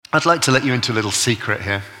I'd like to let you into a little secret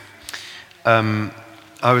here. I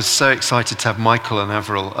was so excited to have Michael and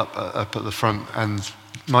Avril up at the front. And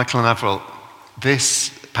Michael and Avril,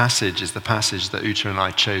 this passage is the passage that Uta and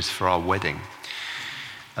I chose for our wedding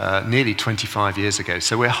nearly 25 years ago.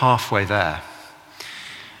 So we're halfway there.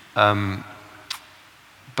 But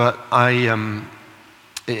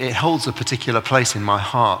it holds a particular place in my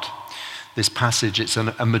heart, this passage. It's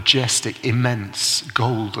a majestic, immense,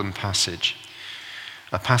 golden passage.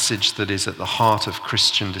 A passage that is at the heart of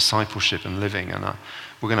Christian discipleship and living, and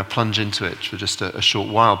we're going to plunge into it for just a short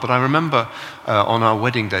while. But I remember on our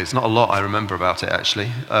wedding days, not a lot I remember about it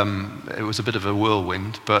actually. It was a bit of a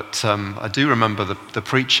whirlwind, but I do remember the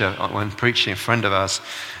preacher, when preaching, a friend of ours,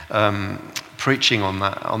 preaching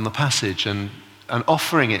on the passage and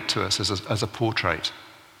offering it to us as a portrait,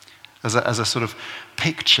 as a sort of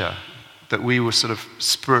picture that we were sort of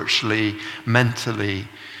spiritually, mentally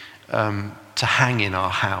to hang in our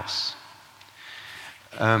house.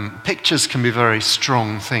 Pictures can be very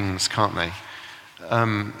strong things, can't they?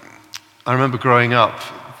 I remember growing up,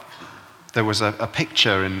 there was a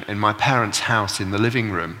picture in my parents' house in the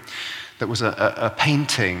living room that was a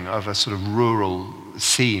painting of a sort of rural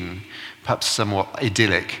scene, perhaps somewhat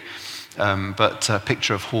idyllic, but a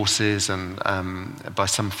picture of horses and by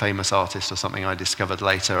some famous artist or something I discovered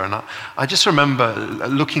later. And I just remember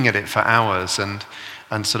looking at it for hours and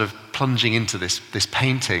sort of plunging into this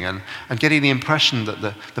painting and getting the impression that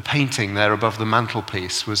the painting there above the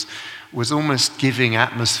mantelpiece was almost giving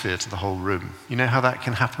atmosphere to the whole room. You know how that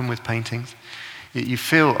can happen with paintings? You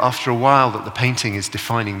feel after a while that the painting is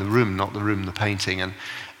defining the room, not the room the painting. And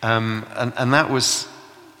that was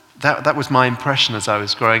my impression as I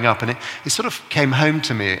was growing up. And it sort of came home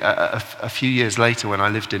to me a few years later when I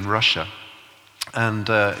lived in Russia. And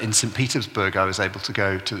in St. Petersburg, I was able to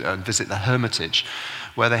go to and visit the Hermitage,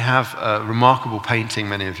 where they have a remarkable painting,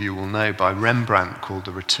 many of you will know, by Rembrandt called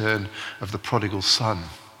The Return of the Prodigal Son.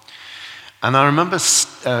 And I remember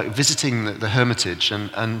visiting the Hermitage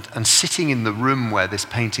and sitting in the room where this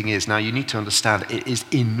painting is. Now, you need to understand, it is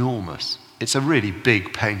enormous. It's a really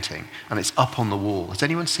big painting, and it's up on the wall. Has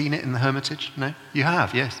anyone seen it in the Hermitage? No? You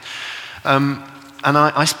have, yes. And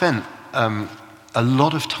I spent a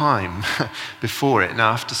lot of time before it. Now,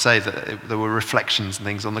 I have to say that there were reflections and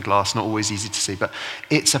things on the glass, not always easy to see, but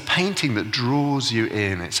it's a painting that draws you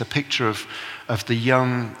in. It's a picture of the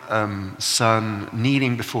young son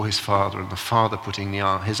kneeling before his father, and the father putting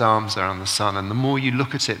his arms around the son. And the more you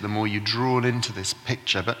look at it, the more you're drawn into this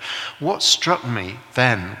picture. But what struck me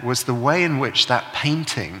then was the way in which that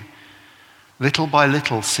painting, little by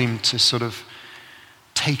little, seemed to sort of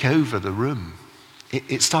take over the room.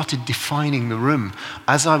 It started defining the room.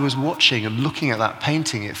 As I was watching and looking at that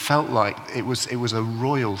painting, it felt like it was a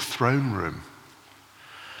royal throne room.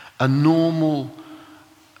 A normal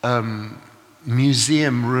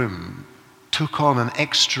museum room took on an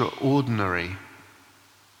extraordinary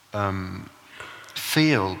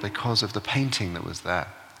feel because of the painting that was there.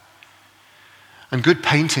 And good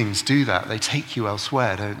paintings do that. They take you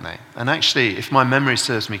elsewhere, don't they? And actually, if my memory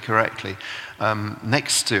serves me correctly,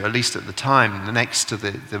 next to, at least at the time, next to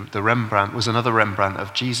the Rembrandt was another Rembrandt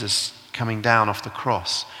of Jesus coming down off the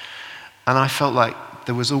cross. And I felt like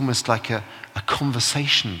there was almost like a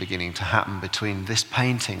conversation beginning to happen between this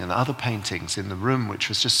painting and other paintings in the room, which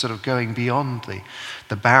was just sort of going beyond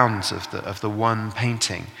the bounds of the one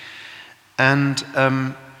painting. And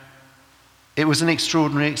it was an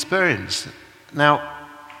extraordinary experience. Now,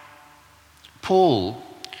 Paul,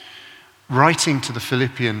 writing to the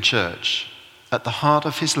Philippian church, at the heart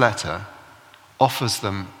of his letter, offers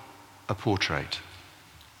them a portrait.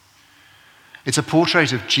 It's a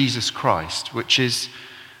portrait of Jesus Christ, which is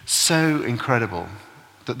so incredible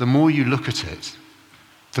that the more you look at it,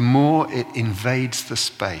 the more it invades the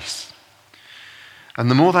space. And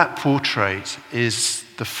the more that portrait is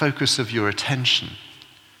the focus of your attention,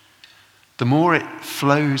 the more it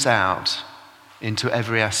flows out into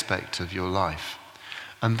every aspect of your life.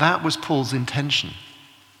 And that was Paul's intention.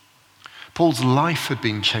 Paul's life had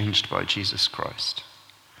been changed by Jesus Christ.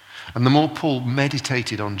 And the more Paul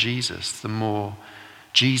meditated on Jesus, the more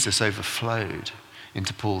Jesus overflowed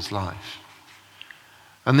into Paul's life.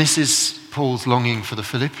 And this is Paul's longing for the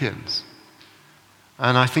Philippians.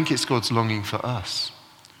 And I think it's God's longing for us.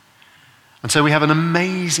 And so we have an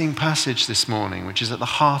amazing passage this morning, which is at the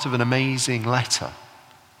heart of an amazing letter.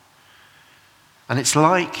 And it's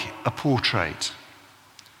like a portrait.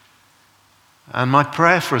 And my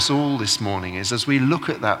prayer for us all this morning is, as we look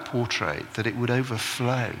at that portrait, that it would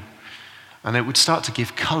overflow and it would start to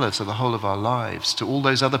give color to the whole of our lives, to all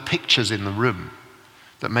those other pictures in the room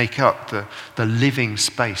that make up the living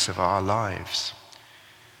space of our lives.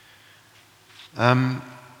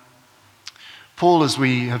 Paul, as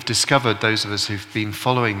we have discovered, those of us who've been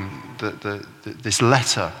following this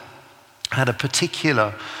letter, had a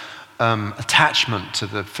particular attachment to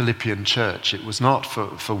the Philippian church. It was not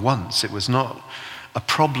for once, it was not a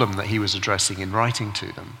problem that he was addressing in writing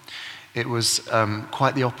to them. It was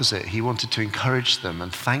quite the opposite. He wanted to encourage them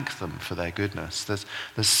and thank them for their goodness. There's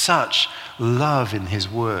such love in his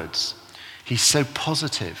words. He's so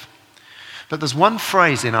positive. But there's one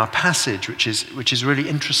phrase in our passage which is really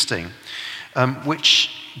interesting, which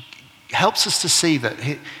helps us to see that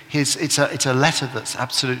it's a letter that's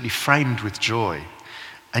absolutely framed with joy.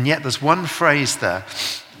 And yet there's one phrase there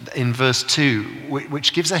in verse 2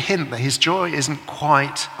 which gives a hint that his joy isn't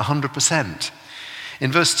quite 100%.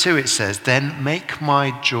 In verse 2 it says, "Then make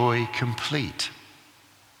my joy complete,"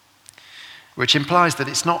 which implies that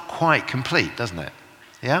it's not quite complete, doesn't it?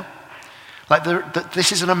 Yeah? Like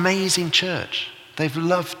this is an amazing church. They've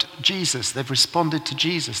loved Jesus. They've responded to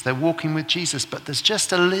Jesus. They're walking with Jesus, but there's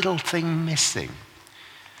just a little thing missing.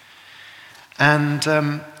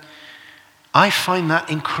 And I find that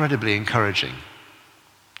incredibly encouraging,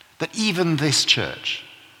 that even this church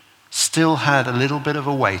still had a little bit of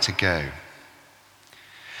a way to go.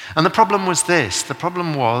 And the problem was this. The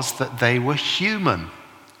problem was that they were human.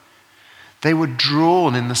 They were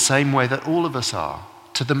drawn in the same way that all of us are,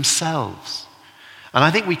 to themselves. And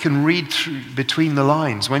I think we can read through between the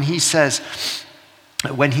lines when he says,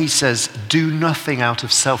 do nothing out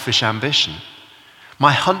of selfish ambition.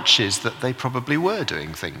 My hunch is that they probably were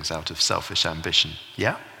doing things out of selfish ambition.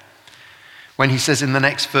 Yeah? When he says in the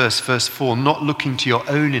next verse 4, not looking to your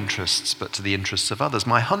own interests, but to the interests of others,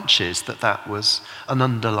 my hunch is that that was an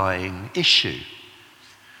underlying issue.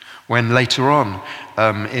 When later on,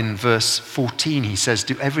 in verse 14, he says,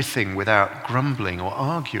 do everything without grumbling or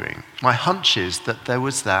arguing. My hunch is that there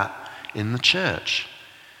was that in the church.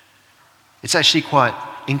 It's actually quite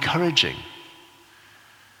encouraging,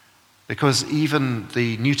 because even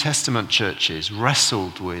the New Testament churches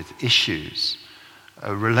wrestled with issues,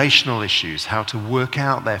 relational issues, how to work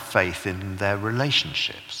out their faith in their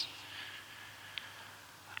relationships.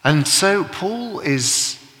 And so Paul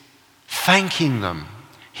is thanking them.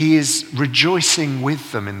 He is rejoicing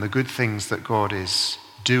with them in the good things that God is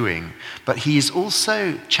doing. But he is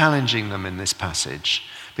also challenging them in this passage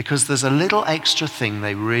because there's a little extra thing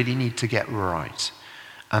they really need to get right.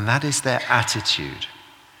 And that is their attitude.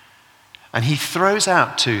 And he throws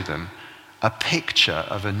out to them a picture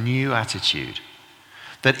of a new attitude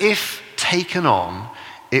that if taken on,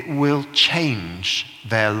 it will change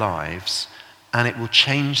their lives, and it will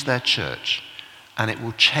change their church, and it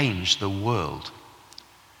will change the world.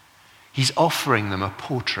 He's offering them a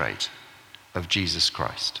portrait of Jesus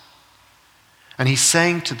Christ. And he's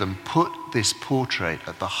saying to them, put this portrait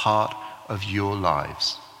at the heart of your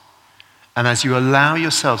lives. And as you allow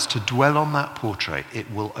yourselves to dwell on that portrait,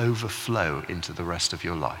 it will overflow into the rest of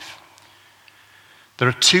your life. There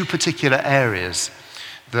are two particular areas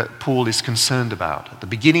that Paul is concerned about. At the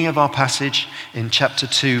beginning of our passage, in chapter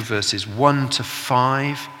 2, verses 1 to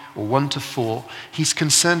 5, or 1 to 4, he's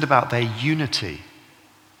concerned about their unity,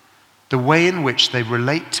 the way in which they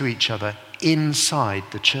relate to each other inside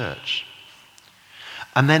the church.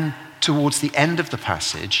 And then towards the end of the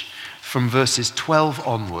passage, from verses 12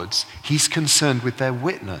 onwards, he's concerned with their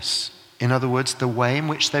witness. In other words, the way in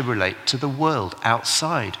which they relate to the world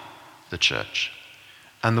outside the church,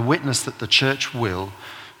 and the witness that the church will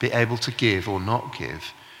be able to give or not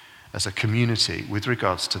give as a community with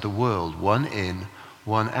regards to the world, one in,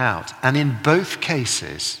 one out. And in both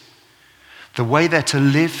cases, the way they're to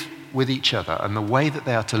live with each other and the way that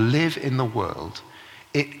they are to live in the world,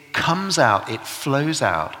 it comes out, it flows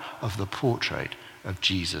out of the portrait of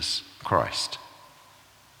Jesus Christ.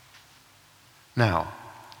 Now,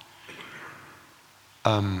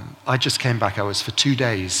 I just came back. I was for 2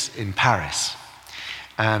 days in Paris.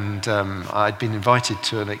 And I'd been invited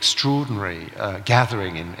to an extraordinary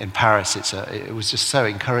gathering in Paris. It was just so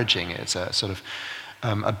encouraging. It's a sort of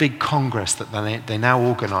a big congress that they now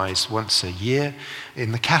organize once a year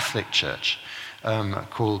in the Catholic Church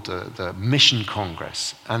called the Mission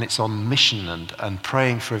Congress. And it's on mission and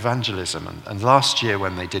praying for evangelism. And last year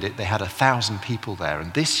when they did it, they had 1,000 people there.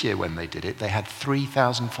 And this year when they did it, they had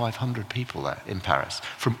 3,500 people there in Paris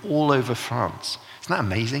from all over France. Isn't that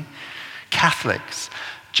amazing? Catholics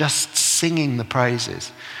just singing the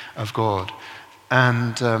praises of God.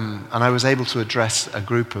 And I was able to address a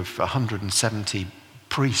group of 170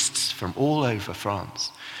 priests from all over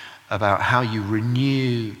France about how you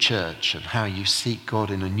renew church and how you seek God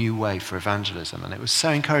in a new way for evangelism. And it was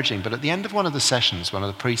so encouraging. But at the end of one of the sessions, one of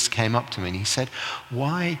the priests came up to me and he said,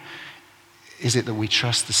 why is it that we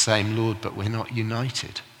trust the same Lord, but we're not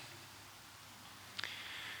united?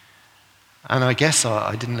 And I guess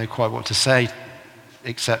I didn't know quite what to say,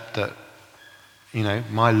 except that,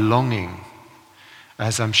 my longing,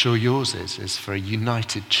 as I'm sure yours is for a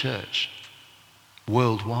united church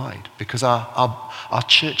worldwide, because our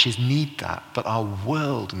churches need that, but our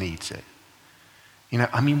world needs it.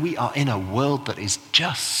 We are in a world that is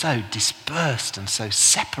just so dispersed and so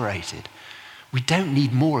separated. We don't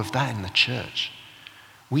need more of that in the church.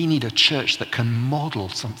 We need a church that can model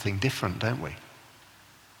something different, don't we?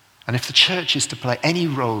 And if the church is to play any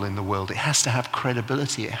role in the world, it has to have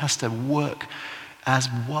credibility. It has to work as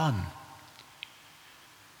one.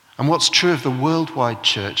 And what's true of the worldwide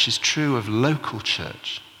church is true of local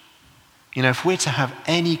church. If we're to have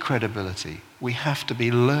any credibility, we have to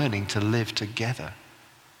be learning to live together.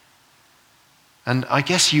 And I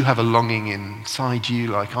guess you have a longing inside you,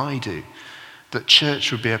 like I do, that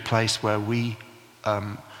church would be a place where we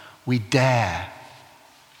dare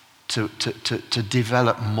to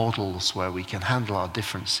develop models where we can handle our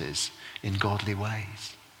differences in godly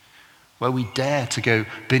ways, where we dare to go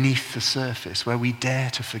beneath the surface, where we dare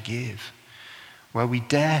to forgive, where we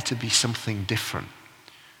dare to be something different.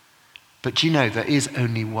 But there is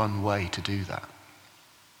only one way to do that.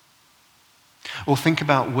 Or think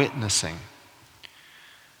about witnessing.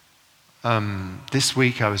 This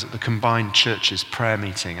week I was at the Combined Churches prayer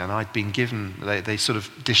meeting, and I'd been given, they sort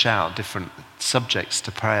of dish out different subjects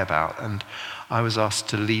to pray about, and I was asked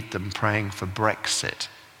to lead them praying for Brexit.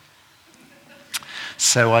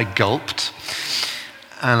 So I gulped,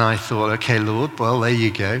 and I thought, okay, Lord, well, there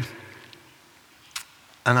you go.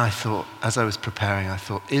 And I thought, as I was preparing,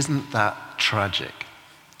 isn't that tragic?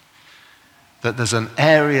 That there's an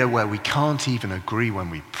area where we can't even agree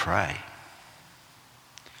when we pray.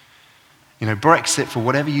 Brexit, for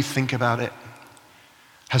whatever you think about it,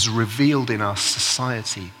 has revealed in our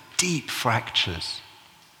society deep fractures,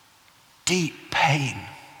 deep pain,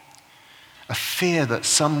 a fear that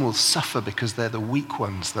some will suffer because they're the weak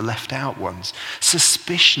ones, the left out ones,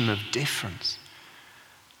 suspicion of difference.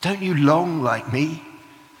 Don't you long, like me,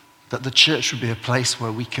 that the church would be a place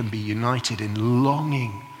where we can be united in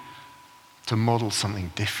longing to model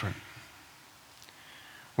something different?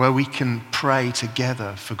 Where we can pray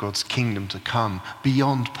together for God's kingdom to come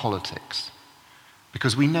beyond politics.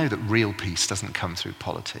 Because we know that real peace doesn't come through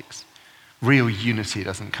politics. Real unity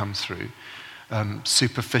doesn't come through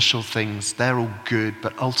superficial things. They're all good,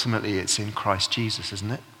 but ultimately it's in Christ Jesus,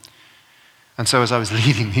 isn't it? And so as I was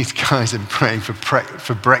leading these guys and praying for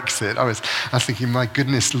Brexit, I was thinking, my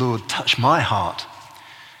goodness, Lord, touch my heart,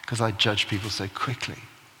 because I judge people so quickly.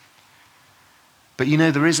 But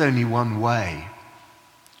there is only one way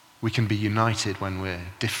we can be united when we're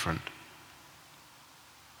different.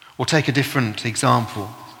 Or take a different example.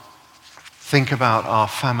 Think about our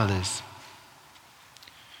families.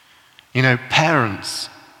 Parents,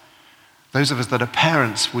 those of us that are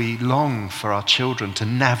parents, we long for our children to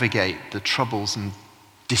navigate the troubles and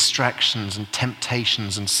distractions and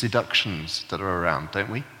temptations and seductions that are around,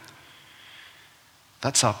 don't we?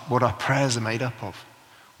 That's what our prayers are made up of.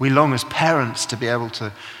 We long as parents to be able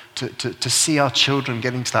to see our children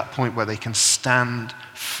getting to that point where they can stand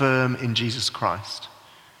firm in Jesus Christ,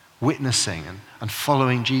 witnessing and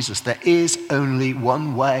following Jesus. There is only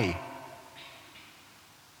one way.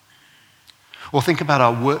 Or think about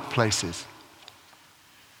our workplaces.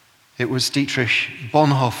 It was Dietrich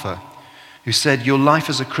Bonhoeffer who said, your life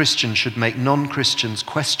as a Christian should make non-Christians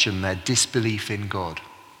question their disbelief in God.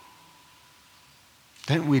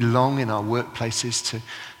 Don't we long in our workplaces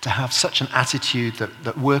to have such an attitude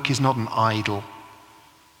that work is not an idol,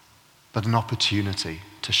 but an opportunity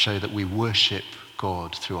to show that we worship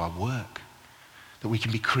God through our work, that we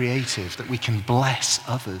can be creative, that we can bless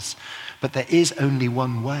others. But there is only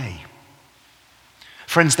one way.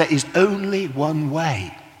 Friends, there is only one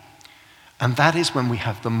way, and that is when we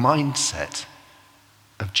have the mindset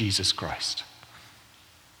of Jesus Christ.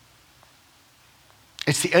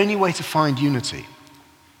 It's the only way to find unity.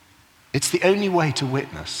 It's the only way to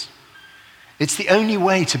witness. It's the only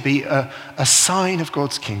way to be a sign of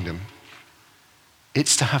God's kingdom.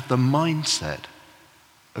 It's to have the mindset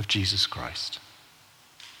of Jesus Christ.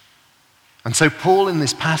 And so Paul, in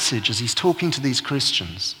this passage, as he's talking to these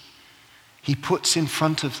Christians, he puts in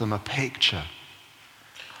front of them a picture.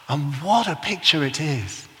 And what a picture it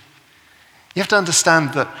is. You have to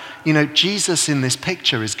understand that, Jesus in this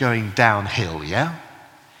picture is going downhill, yeah?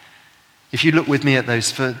 If you look with me at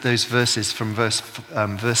those verses from verse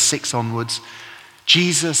 6 onwards,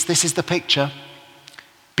 Jesus, this is the picture,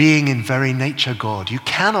 being in very nature God. You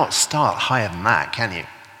cannot start higher than that, can you?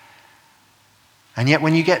 And yet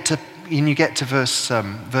when you get to you get to verse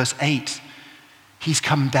 8, he's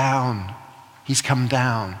come down, he's come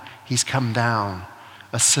down, he's come down,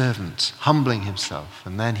 a servant, humbling himself,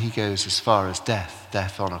 and then he goes as far as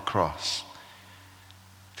death on a cross.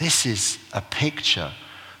 This is a picture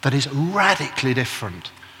that is radically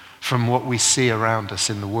different from what we see around us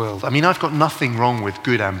in the world. I mean, I've got nothing wrong with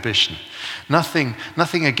good ambition, nothing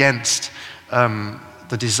against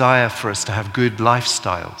the desire for us to have good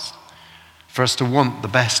lifestyles, for us to want the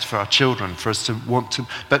best for our children, for us to want to,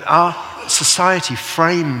 but our society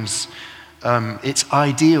frames its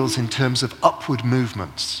ideals in terms of upward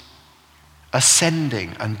movements,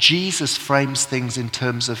 ascending, and Jesus frames things in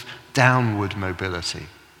terms of downward mobility,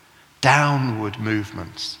 downward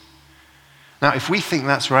movements. Now, if we think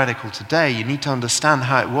that's radical today, you need to understand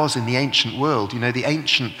how it was in the ancient world. You know, the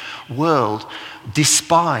ancient world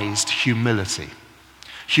despised humility.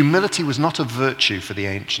 Humility was not a virtue for the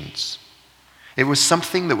ancients. It was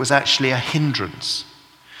something that was actually a hindrance.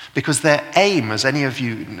 Because their aim, as any of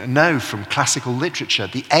you know from classical literature,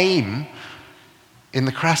 the aim in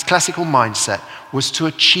the classical mindset was to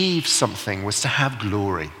achieve something, was to have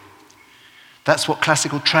glory. That's what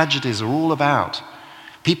classical tragedies are all about.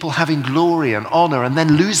 People having glory and honor and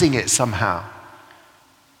then losing it somehow.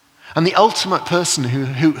 And the ultimate person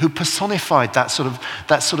who personified that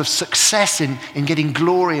sort of success in getting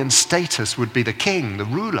glory and status would be the king, the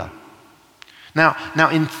ruler. Now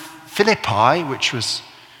in Philippi, which was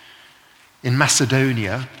in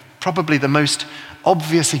Macedonia, probably the most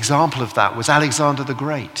obvious example of that was Alexander the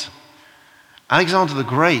Great. Alexander the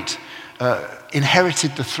Great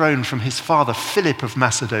inherited the throne from his father, Philip of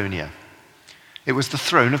Macedonia. It was the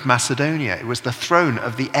throne of Macedonia. It was the throne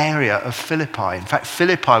of the area of Philippi. In fact,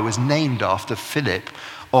 Philippi was named after Philip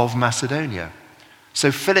of Macedonia.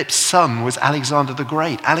 So Philip's son was Alexander the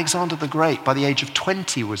Great. Alexander the Great, by the age of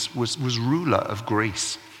 20, was ruler of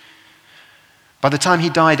Greece. By the time he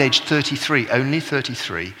died, aged 33, only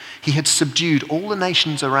 33, he had subdued all the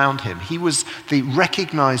nations around him. He was the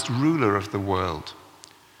recognized ruler of the world,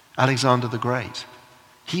 Alexander the Great.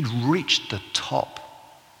 He'd reached the top.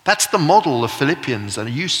 That's the model the Philippians are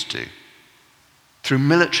used to. Through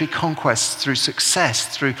military conquests, through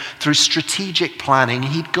success, through strategic planning,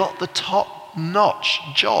 he'd got the top-notch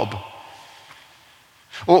job.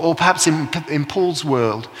 Or perhaps in Paul's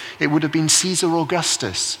world, it would have been Caesar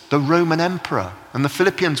Augustus, the Roman emperor. And the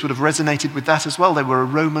Philippians would have resonated with that as well. They were a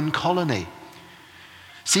Roman colony.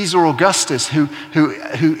 Caesar Augustus, who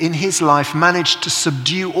in his life managed to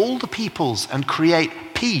subdue all the peoples and create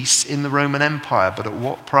peace in the Roman Empire, but at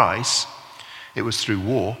what price? It was through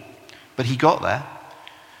war, but he got there.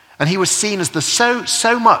 And he was seen as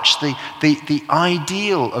so much the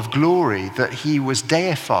ideal of glory that he was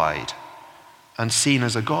deified and seen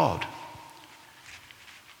as a god.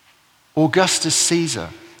 Augustus Caesar,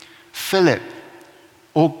 Philip,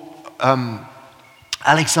 or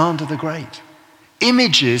Alexander the Great.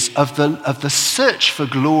 Images of the search for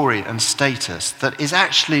glory and status that is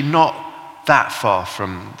actually not that far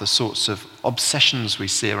from the sorts of obsessions we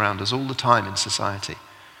see around us all the time in society.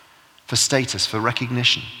 For status, for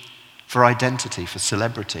recognition, for identity, for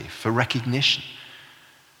celebrity, for recognition.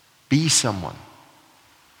 Be someone.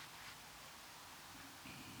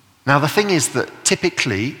 Now the thing is that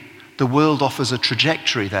typically the world offers a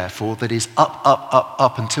trajectory, therefore, that is up, up, up,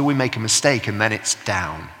 up until we make a mistake and then it's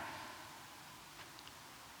down.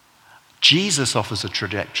 Jesus offers a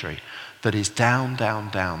trajectory that is down,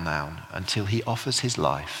 down, down, down until he offers his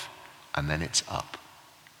life and then it's up.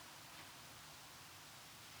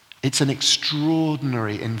 It's an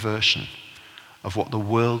extraordinary inversion of what the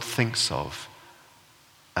world thinks of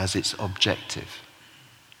as its objective.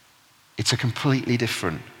 It's a completely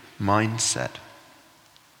different mindset.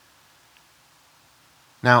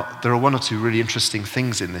 Now, there are one or two really interesting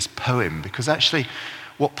things in this poem, because actually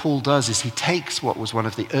what Paul does is he takes what was one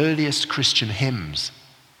of the earliest Christian hymns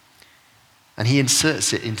and he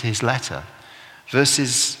inserts it into his letter.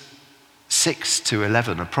 Verses 6 to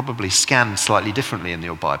 11 are probably scanned slightly differently in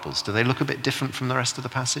your Bibles. Do they look a bit different from the rest of the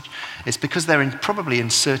passage? It's because they're probably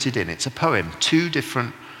inserted in. It's a poem, two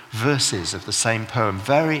different verses of the same poem,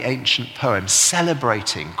 very ancient poem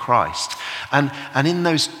celebrating Christ. And in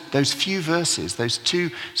those few verses, those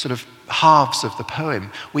two sort of halves of the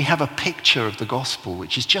poem, we have a picture of the gospel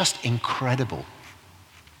which is just incredible.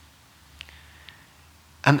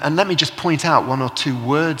 And let me just point out one or two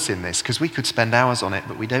words in this, because we could spend hours on it,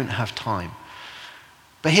 but we don't have time.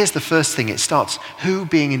 But here's the first thing. It starts, who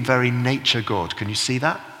being in very nature God. Can you see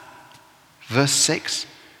that? Verse 6,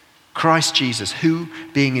 Christ Jesus, who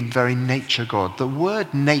being in very nature God. The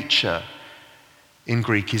word nature in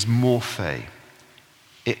Greek is morphe.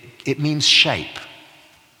 It means shape.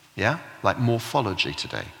 Yeah? Like morphology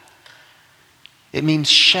today. It means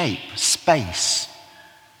shape, space.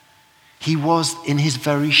 He was in his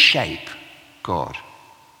very shape, God.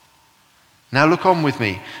 Now look on with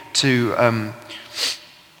me to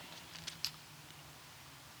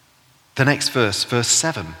the next verse, verse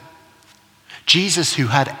 7. Jesus, who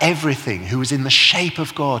had everything, who was in the shape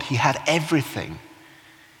of God, he had everything.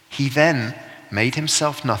 He then made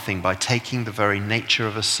himself nothing by taking the very nature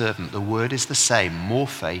of a servant. The word is the same,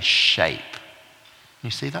 morphe, shape.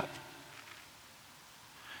 You see that?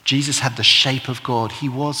 Jesus had the shape of God. He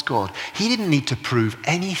was God. He didn't need to prove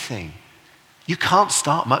anything. You can't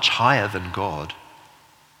start much higher than God.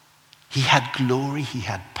 He had glory. He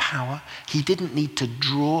had power. He didn't need to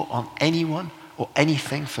draw on anyone or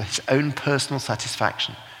anything for his own personal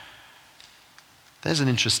satisfaction. There's an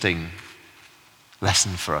interesting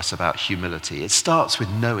lesson for us about humility. It starts with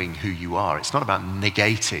knowing who you are. It's not about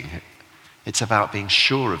negating. It's about being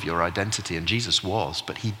sure of your identity, and Jesus was,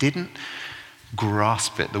 but he didn't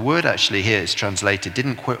grasp it. The word actually here is translated,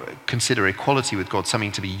 didn't consider equality with God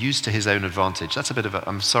something to be used to his own advantage. That's a bit of a,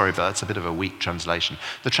 I'm sorry, but that's a bit of a weak translation.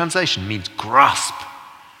 The translation means grasp.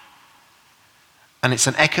 And it's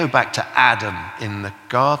an echo back to Adam in the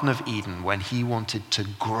Garden of Eden when he wanted to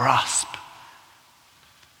grasp.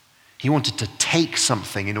 He wanted to take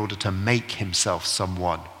something in order to make himself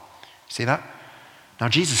someone. See that? Now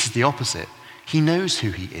Jesus is the opposite. He knows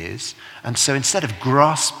who he is, and so instead of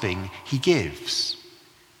grasping, he gives.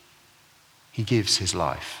 He gives his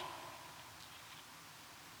life.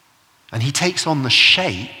 And he takes on the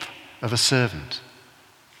shape of a servant.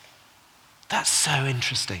 That's so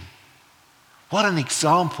interesting. What an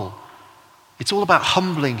example. It's all about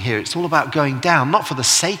humbling here. It's all about going down, not for the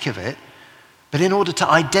sake of it, but in order to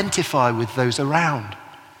identify with those around.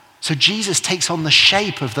 So Jesus takes on the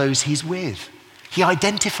shape of those he's with. He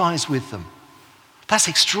identifies with them. That's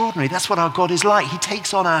extraordinary. That's what our God is like. He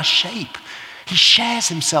takes on our shape. He shares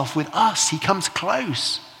himself with us. He comes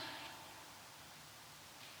close.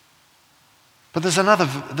 But there's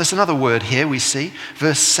another word here we see,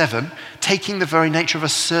 verse 7, taking the very nature of a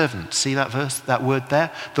servant. See that verse, that word there?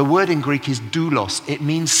 The word in Greek is doulos. It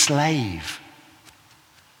means slave.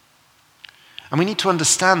 And we need to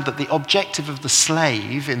understand that the objective of the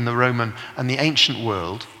slave in the Roman and the ancient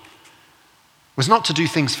world was not to do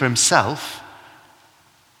things for himself,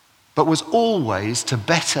 but was always to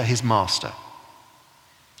better his master.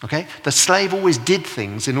 Okay? The slave always did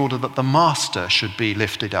things in order that the master should be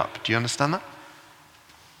lifted up. Do you understand that?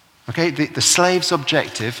 Okay? The slave's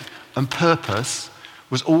objective and purpose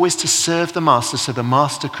was always to serve the master so the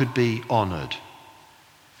master could be honored.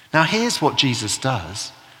 Now here's what Jesus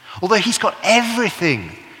does. Although he's got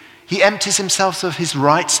everything, he empties himself of his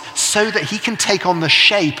rights so that he can take on the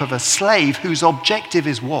shape of a slave whose objective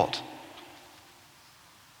is what?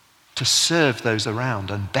 To serve those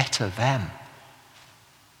around and better them.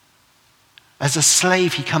 As a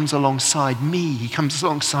slave, he comes alongside me, he comes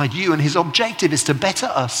alongside you, and his objective is to better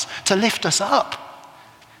us, to lift us up.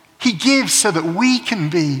 He gives so that we can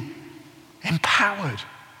be empowered.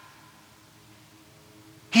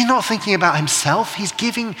 He's not thinking about himself, he's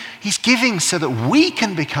giving so that we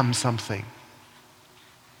can become something.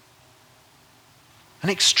 An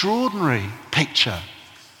extraordinary picture,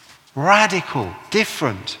 radical,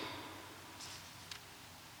 different.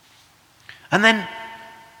 And then,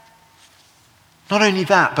 not only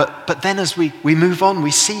that, but then as we move on,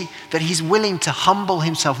 we see that he's willing to humble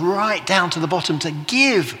himself right down to the bottom, to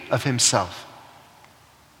give of himself.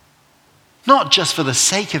 Not just for the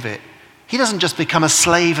sake of it. He doesn't just become a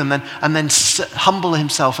slave and then humble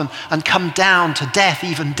himself and come down to death,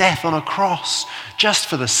 even death on a cross, just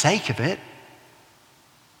for the sake of it.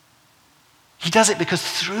 He does it because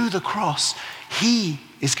through the cross, he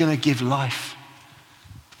is going to give life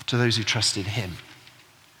to those who trust in him.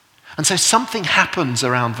 And so something happens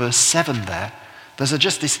around verse 7 there. There's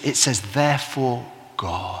it says, therefore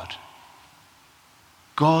God.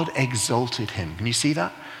 God exalted him. Can you see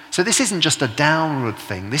that? So this isn't just a downward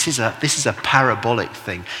thing. This is a parabolic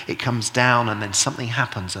thing. It comes down and then something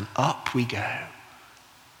happens and up we go.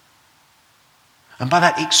 And by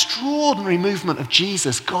that extraordinary movement of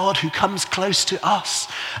Jesus, God who comes close to us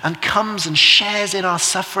and comes and shares in our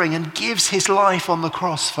suffering and gives his life on the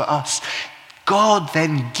cross for us, God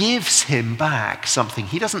then gives him back something.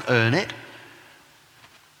 He doesn't earn it.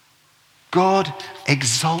 God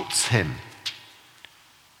exalts him.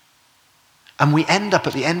 And we end up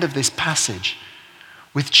at the end of this passage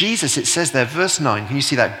With Jesus, it says there, verse 9, can you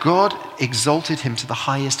see that? God exalted him to the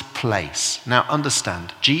highest place. Now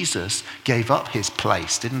understand, Jesus gave up his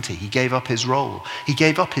place, didn't he? He gave up his role. He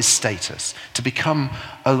gave up his status to become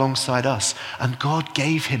alongside us. And God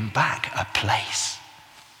gave him back a place.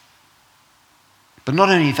 But not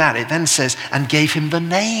only that, it then says, and gave him the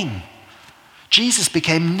name. Jesus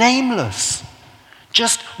became nameless,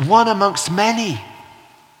 just one amongst many.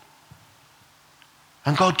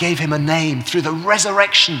 And God gave him a name through the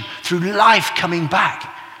resurrection, through life coming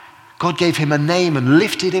back. God gave him a name and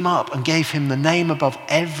lifted him up and gave him the name above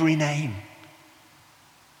every name.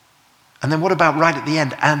 And then what about right at the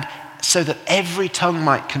end? And so that every tongue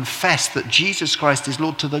might confess that Jesus Christ is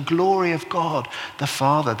Lord to the glory of God the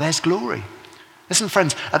Father. There's glory. Listen,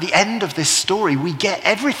 friends, at the end of this story, we get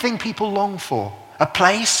everything people long for. A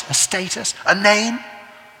place, a status, a name,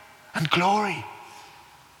 and glory.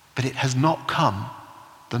 But it has not come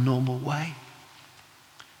the normal way.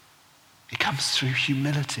 It comes through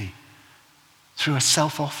humility, through a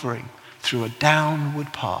self-offering, through a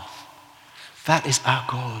downward path. That is our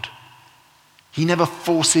God. He never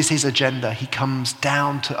forces his agenda. He comes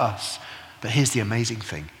down to us. But here's the amazing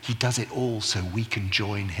thing. He does it all so we can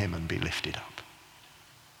join him and be lifted up.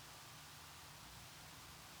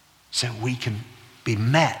 So we can be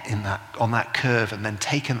met on that curve and then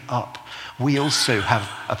taken up. We also have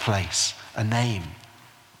a place, a name.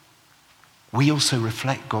 We also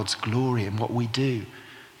reflect God's glory in what we do.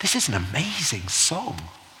 This is an amazing song,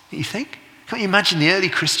 don't you think? Can't you imagine the early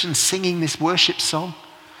Christians singing this worship song?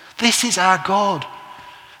 This is our God.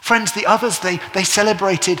 Friends, the others, they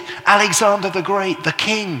celebrated Alexander the Great, the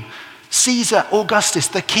king, Caesar Augustus,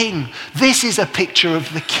 the king. This is a picture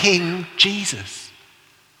of the King Jesus.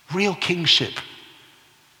 Real kingship.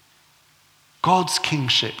 God's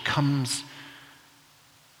kingship comes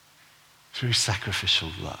through sacrificial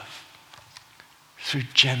love. Through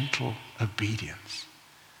gentle obedience,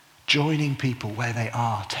 joining people where they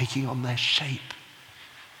are, taking on their shape,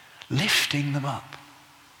 lifting them up,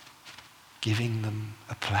 giving them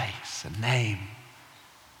a place, a name,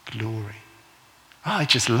 glory. Oh, I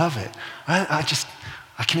just love it. I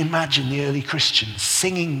can imagine the early Christians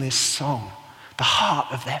singing this song, the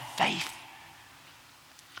heart of their faith.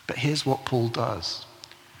 But here's what Paul does.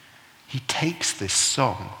 He takes this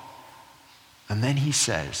song and then he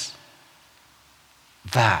says,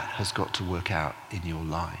 that has got to work out in your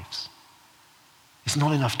lives. It's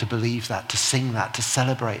not enough to believe that, to sing that, to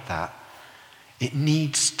celebrate that. It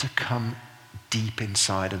needs to come deep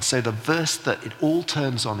inside. And so the verse that it all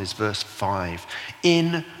turns on is verse 5.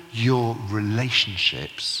 In your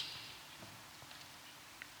relationships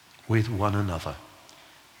with one another,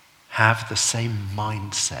 have the same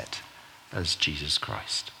mindset as Jesus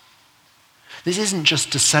Christ. This isn't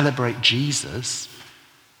just to celebrate Jesus.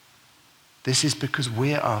 This is because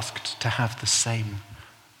we're asked to have the same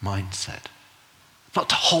mindset. Not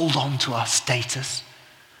to hold on to our status,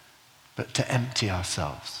 but to empty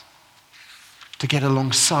ourselves. To get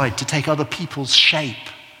alongside, to take other people's shape,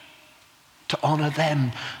 to honor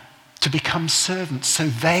them, to become servants so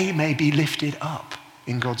they may be lifted up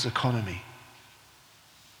in God's economy.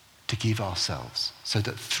 To give ourselves so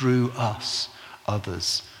that through us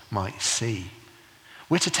others might see.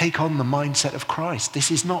 We're to take on the mindset of Christ. This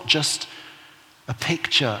is not just a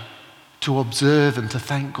picture to observe and to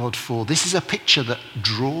thank God for. This is a picture that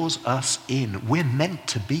draws us in. We're meant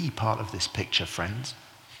to be part of this picture, friends.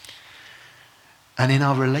 And in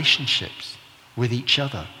our relationships with each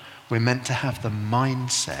other, we're meant to have the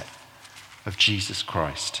mindset of Jesus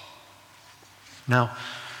Christ. Now,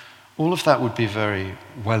 all of that would be very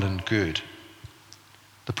well and good.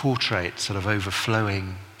 The portrait sort of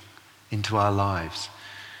overflowing into our lives.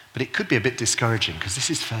 But it could be a bit discouraging because this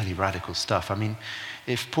is fairly radical stuff. I mean,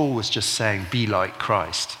 if Paul was just saying, be like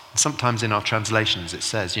Christ, sometimes in our translations it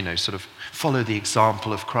says, sort of follow the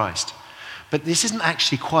example of Christ. But this isn't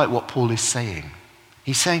actually quite what Paul is saying.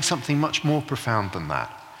 He's saying something much more profound than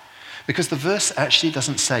that. Because the verse actually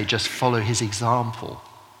doesn't say just follow his example.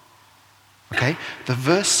 Okay? The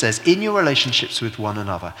verse says, in your relationships with one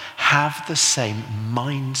another, have the same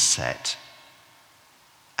mindset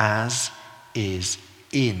as is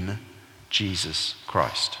in Jesus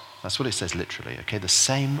Christ. That's what it says literally, okay? The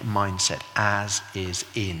same mindset as is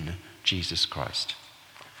in Jesus Christ.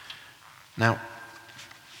 Now,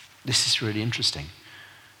 this is really interesting.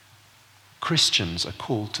 Christians are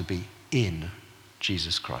called to be in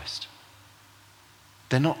Jesus Christ.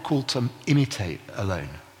 They're not called to imitate alone.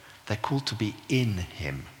 They're called to be in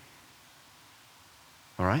him.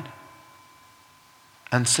 All right?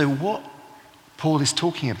 And so what Paul is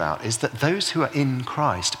talking about is that those who are in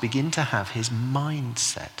Christ begin to have his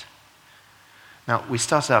mindset. Now, we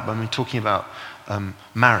started out by talking about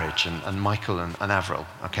marriage and Michael and Avril,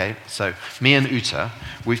 okay? So me and Uta,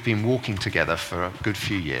 we've been walking together for a good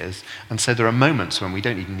few years, and so there are moments when we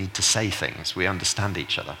don't even need to say things. We understand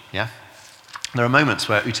each other, yeah? There are moments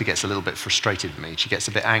where Uta gets a little bit frustrated with me. She gets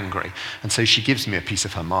a bit angry, and so she gives me a piece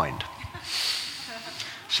of her mind.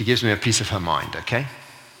 She gives me a piece of her mind, okay?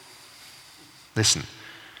 Listen,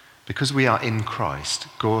 because we are in Christ,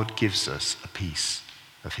 God gives us a piece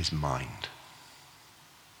of his mind.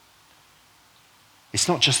 It's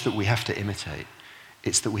not just that we have to imitate,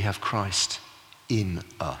 it's that we have Christ in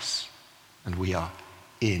us, and we are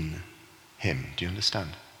in him. Do you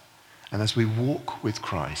understand? And as we walk with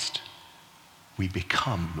Christ, we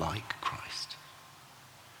become like Christ.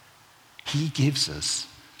 He gives us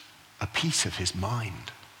a piece of his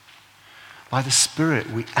mind. By the Spirit,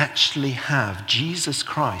 we actually have Jesus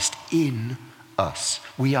Christ in us.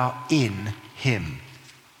 We are in him.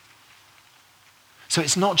 So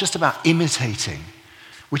it's not just about imitating,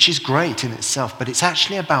 which is great in itself, but it's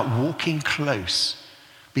actually about walking close,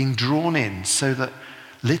 being drawn in so that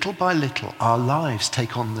little by little our lives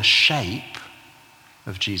take on the shape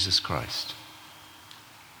of Jesus Christ.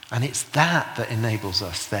 And it's that enables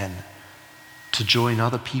us then to join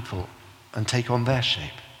other people and take on their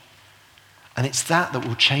shape. And it's that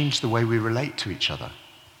will change the way we relate to each other.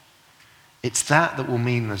 It's that will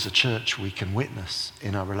mean as a church we can witness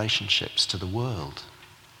in our relationships to the world.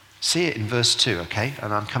 See it in verse 2, okay?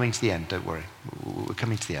 And I'm coming to the end, don't worry. We're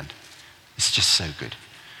coming to the end. This is just so good.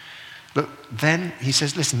 But then he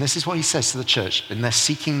says, listen, this is what he says to the church, and they're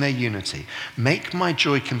seeking their unity. Make my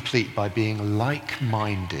joy complete by being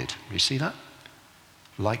like-minded. You see that?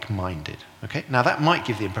 Like-minded, okay? Now that might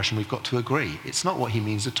give the impression we've got to agree. It's not what he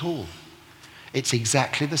means at all. It's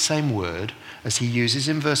exactly the same word as he uses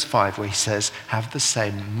in verse 5 where he says, have the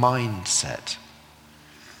same mindset.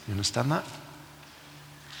 You understand that?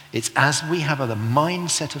 It's as we have the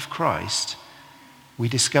mindset of Christ, we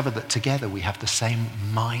discover that together we have the same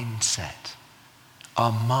mindset.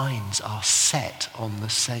 Our minds are set on the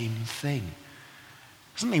same thing.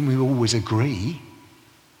 Doesn't mean we always agree,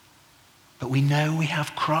 but we know we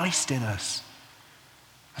have Christ in us.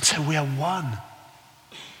 And so we are one.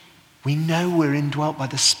 We know we're indwelt by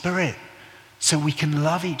the Spirit, so we can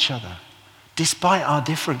love each other. Despite our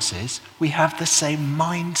differences, we have the same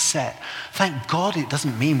mindset. Thank God it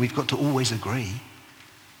doesn't mean we've got to always agree.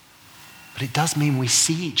 But it does mean we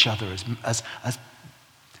see each other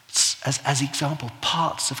as example,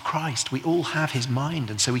 parts of Christ. We all have his mind,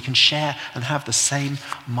 and so we can share and have the same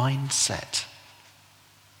mindset.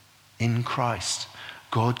 In Christ,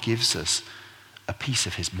 God gives us a piece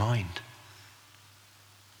of his mind.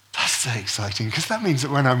 That's so exciting, because that means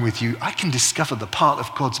that when I'm with you, I can discover the part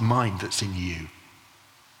of God's mind that's in you.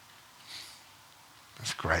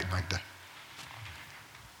 That's great, Magda.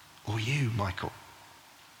 Or you, Michael.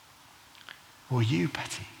 Or you,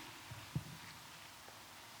 Betty.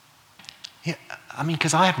 Yeah, I mean,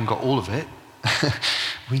 because I haven't got all of it.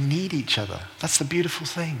 We need each other. That's the beautiful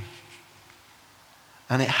thing.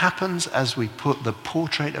 And it happens as we put the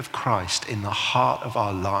portrait of Christ in the heart of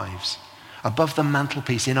our lives, above the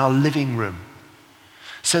mantelpiece in our living room,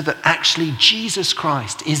 so that actually Jesus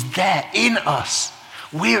Christ is there in us.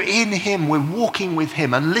 We're in him, we're walking with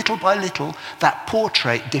him, and little by little, that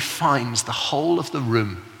portrait defines the whole of the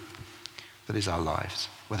room that is our lives,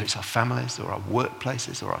 whether it's our families or our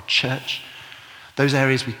workplaces or our church. Those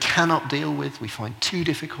areas we cannot deal with, we find too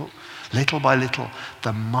difficult. Little by little,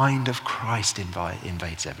 the mind of Christ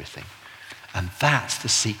invades everything. And that's the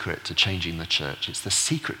secret to changing the church. It's the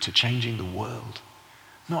secret to changing the world.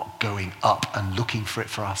 Not going up and looking for it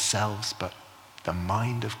for ourselves, but the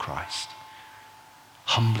mind of Christ.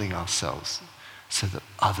 Humbling ourselves so that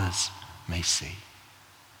others may see.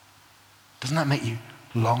 Doesn't that make you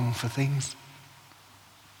long for things?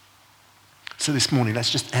 So this morning, let's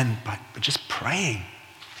just end by just praying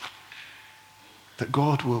that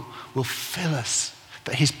God will fill us,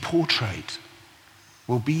 that his portrait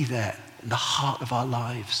will be there in the heart of our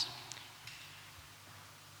lives.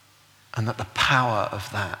 And that the power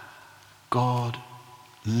of that, God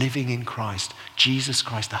living in Christ, Jesus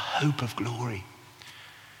Christ, the hope of glory,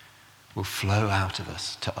 will flow out of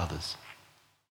us to others.